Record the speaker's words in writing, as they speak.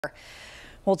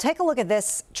Well, take a look at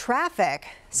this traffic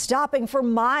stopping for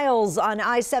miles on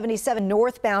I-77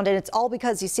 northbound, and it's all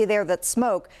because you see there that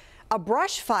smoke, a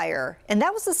brush fire, and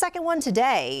that was the second one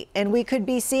today, and we could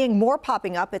be seeing more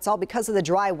popping up. It's all because of the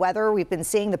dry weather we've been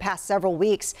seeing the past several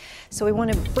weeks. So we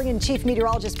want to bring in Chief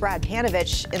Meteorologist Brad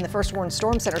Panovich in the First Warn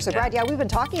Storm Center. So Brad, we've been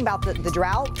talking about the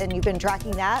drought, and you've been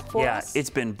tracking that for us. Yeah, it's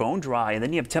been bone dry, and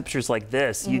then you have temperatures like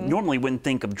this. You normally wouldn't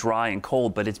think of dry and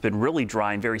cold, but it's been really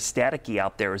dry and very staticky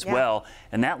out there as well,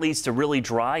 and that leads to really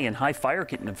dry and high fire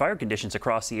conditions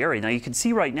across the area. Now you can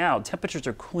see right now temperatures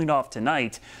are cooling off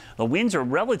tonight. The winds are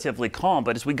relatively calm,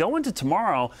 but as we go into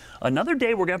tomorrow, another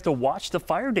day we're going to have to watch the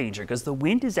fire danger because the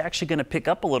wind is actually going to pick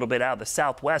up a little bit out of the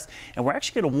southwest, and we're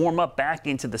actually going to warm up back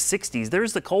into the 60s.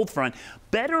 There's the cold front.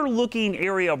 Better looking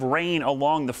area of rain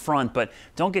along the front, but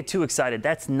don't get too excited.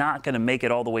 That's not going to make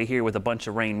it all the way here with a bunch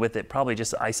of rain with it. Probably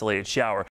just an isolated shower.